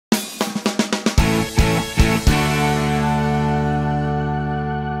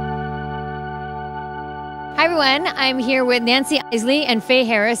Hi everyone, I'm here with Nancy Isley and Faye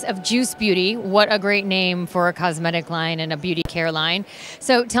Harris of Juice Beauty. What a great name for a cosmetic line and a beauty care line.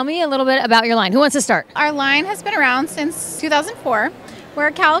 So tell me a little bit about your line. Who wants to start? Our line has been around since 2004. We're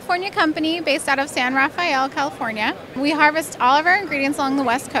a California company based out of San Rafael, California. We harvest all of our ingredients along the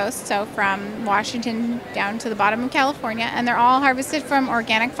West Coast, so from Washington down to the bottom of California, and they're all harvested from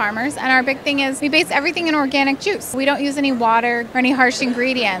organic farmers. And our big thing is we base everything in organic juice. We don't use any water or any harsh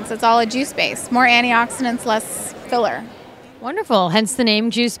ingredients. It's all a juice base. More antioxidants, less filler. Wonderful, hence the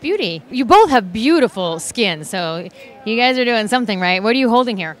name Juice Beauty. You both have beautiful skin, so you guys are doing something right. What are you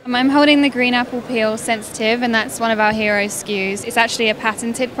holding here? I'm holding the Green Apple Peel Sensitive, and that's one of our hero SKUs. It's actually a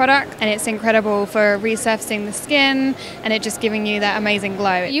patented product, and it's incredible for resurfacing the skin and it just giving you that amazing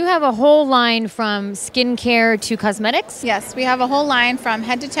glow. You have a whole line from skincare to cosmetics? Yes, we have a whole line from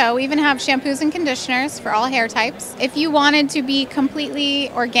head to toe. We even have shampoos and conditioners for all hair types. If you wanted to be completely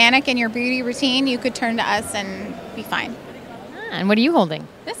organic in your beauty routine, you could turn to us and be fine. And what are you holding?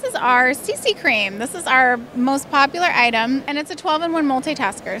 This is our CC cream. This is our most popular item, and it's a 12-in-1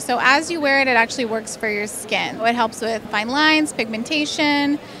 multitasker. So as you wear it, it actually works for your skin. It helps with fine lines,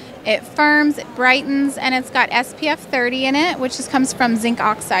 pigmentation, it firms, it brightens, and it's got SPF 30 in it, which just comes from zinc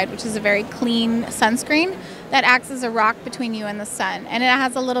oxide, which is a very clean sunscreen that acts as a rock between you and the sun. And it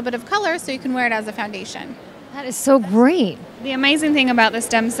has a little bit of color, so you can wear it as a foundation. That is so great. The amazing thing about the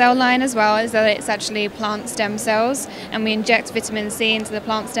stem cell line as well is that it's actually plant stem cells, and we inject vitamin C into the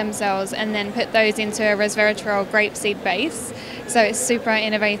plant stem cells and then put those into a resveratrol grapeseed base. So it's super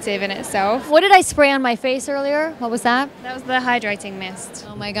innovative in itself. What did I spray on my face earlier? What was that? That was the hydrating mist.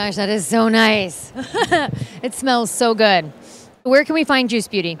 Oh my gosh, that is so nice. It smells so good. Where can we find Juice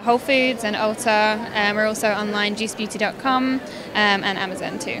Beauty? Whole Foods and Ulta. We're also online, juicebeauty.com, and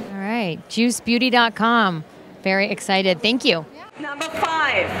Amazon too. All right, juicebeauty.com. Very excited. Thank you. Number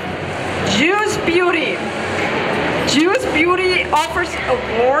 5, Juice Beauty. Juice Beauty offers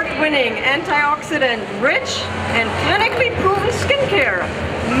award-winning antioxidant-rich and clinically proven skincare,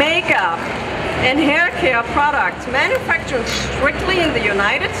 makeup, and hair care products manufactured strictly in the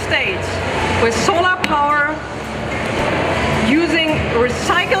United States with solar power, using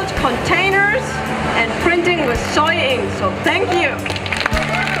recycled containers and printing with soy ink. So thank you.